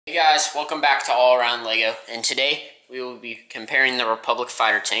Hey guys, welcome back to All Around Lego, and today we will be comparing the Republic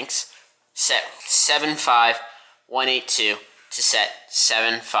fighter tanks set 75182 to set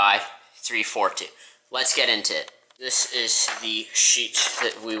 75342. Let's get into it. This is the sheet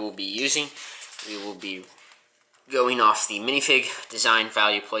that we will be using. We will be going off the minifig design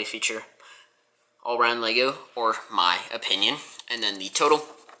value play feature, All Around Lego, or my opinion, and then the total.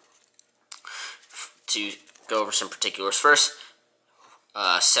 To go over some particulars first,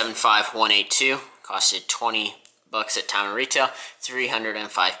 75182 costed $20 at time of retail,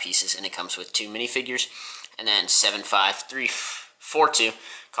 305 pieces, and it comes with 2 minifigures. And then 75342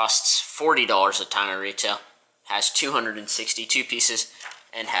 costs $40 at time of retail, has 262 pieces,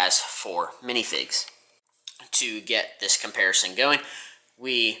 and has 4 minifigs. To get this comparison going,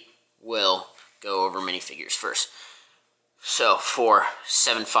 we will go over minifigures first. So for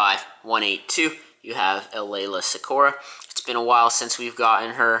 75182, you have Alayla Secura. It's been a while since we've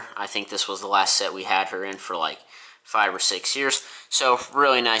gotten her. I think this was the last set we had her in for like 5 or 6 years. So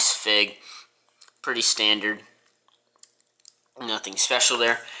really nice fig, pretty standard, nothing special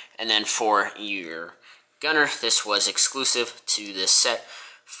there. And then for your gunner, this was exclusive to this set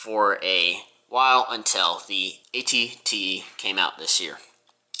for a while until the ATTE came out this year,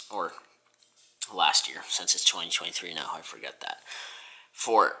 or last year, since it's 2023 now, I forget that.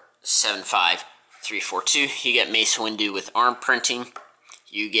 For 75342, you get Mace Windu with arm printing,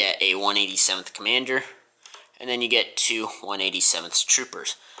 you get a 187th Commander, and then you get 2 187th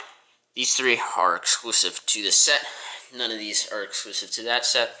Troopers. These 3 are exclusive to this set. None of these are exclusive to that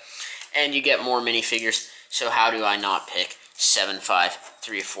set. And you get more minifigures, so how do I not pick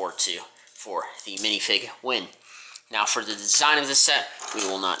 75342 for the minifig win? Now for the design of the set, we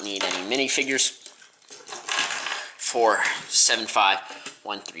will not need any minifigures. For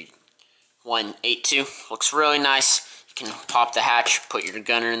 75182, looks really nice. You can pop the hatch, put your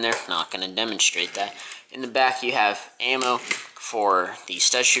gunner in there. Not going to demonstrate that. In the back you have ammo for the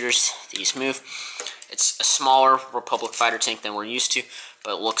stud shooters. These move. It's a smaller Republic fighter tank than we're used to,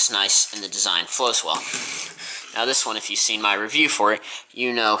 but it looks nice and the design flows well. Now this one, if you've seen my review for it,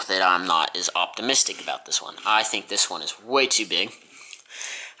 you know that I'm not as optimistic about this one. I think this one is way too big.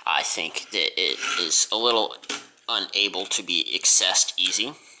 I think that it is a little unable to be accessed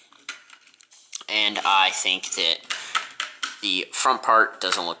easy. And I think that the front part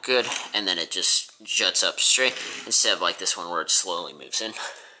doesn't look good, and then it just juts up straight, instead of like this one where it slowly moves in.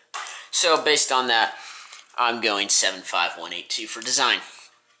 So based on that, I'm going 75182 for design.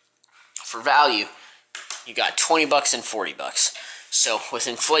 For value, you got $20 and $40. So with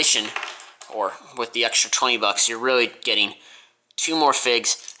inflation, or with the extra $20, you're really getting 2 more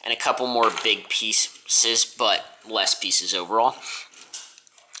figs and a couple more big pieces, but less pieces overall.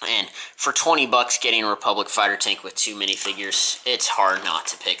 And for $20, getting a Republic fighter tank with 2 minifigures, it's hard not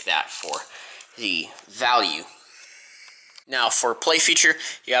to pick that for the value. Now for play feature,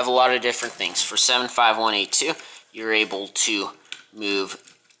 you have a lot of different things. For 75182, you're able to move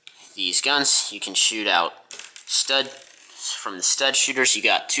these guns. You can shoot out stud from the stud shooters. You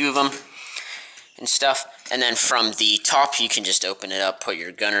got 2 of them and stuff. And then from the top, you can just open it up, put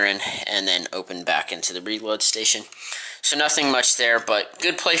your gunner in, and then open back into the reload station. So nothing much there, but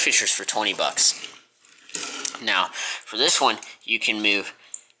good play features for $20. Now, for this one, you can move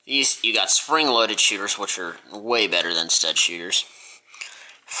these. You got spring-loaded shooters, which are way better than stud shooters.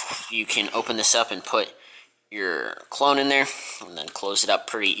 You can open this up and put your clone in there, and then close it up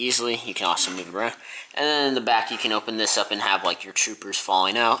pretty easily. You can also move it around. And then in the back, you can open this up and have like your troopers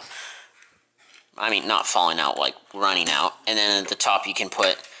falling out. I mean, not falling out, like running out. And then at the top, you can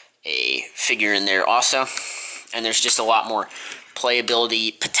put a figure in there also. And there's just a lot more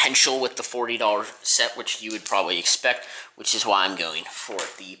playability potential with the $40 set, which you would probably expect, which is why I'm going for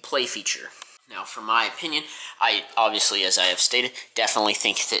the play feature. Now, for my opinion, I obviously, as I have stated, definitely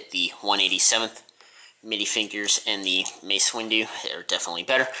think that the 187th minifigures and the Mace Windu are definitely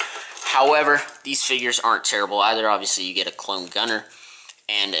better. However, these figures aren't terrible either. Obviously, you get a clone gunner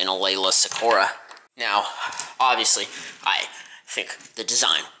and an Alayla Secura. Now, obviously, I think the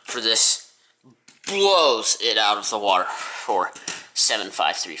design for this blows it out of the water for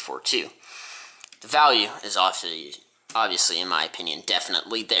 75342. The value is obviously, in my opinion,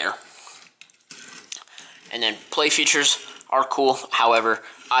 definitely there. And then play features are cool. However,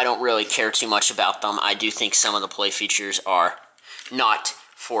 I don't really care too much about them. I do think some of the play features are not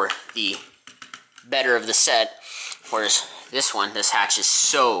for the better of the set, whereas this one, this hatch is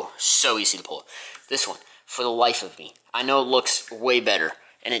so easy to pull. This one, for the life of me, I know it looks way better,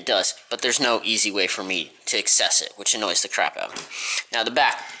 and it does, but there's no easy way for me to access it, which annoys the crap out of me. Now the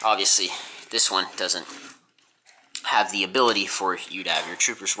back, obviously, this one doesn't have the ability for you to have your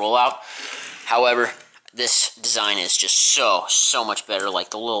troopers roll out. However, this design is just so much better,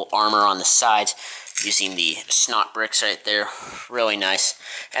 like the little armor on the sides, using the snot bricks right there, really nice.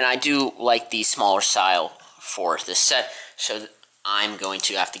 And I do like the smaller style for this set, so I'm going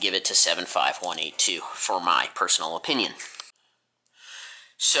to have to give it to 75182 for my personal opinion.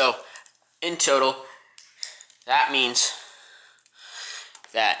 So, in total, that means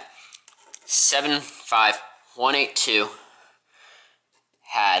that 75182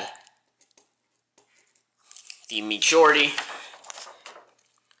 had the majority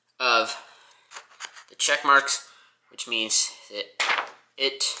of the check marks, which means that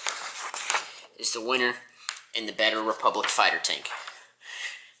it is the winner in the Better Republic fighter tank.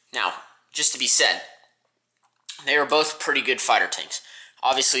 Now, just to be said, they are both pretty good fighter tanks.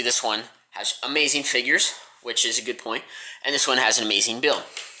 Obviously, this one has amazing figures, which is a good point, and this one has an amazing build.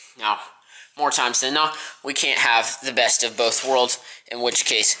 Now, more times than not, we can't have the best of both worlds, in which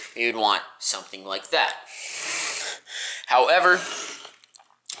case we would want something like that. However,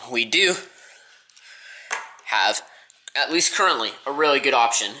 we do have, at least currently, a really good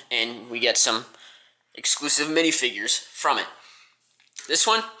option, and we get some exclusive minifigures from it. This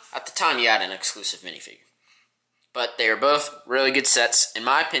one, at the time, you had an exclusive minifigure. But they are both really good sets, in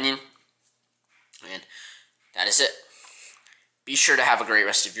my opinion, and that is it. Be sure to have a great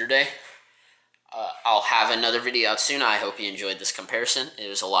rest of your day. I'll have another video out soon. I hope you enjoyed this comparison. It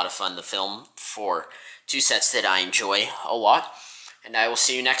was a lot of fun to film for two sets that I enjoy a lot. And I will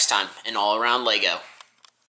see you next time in All Around LEGO.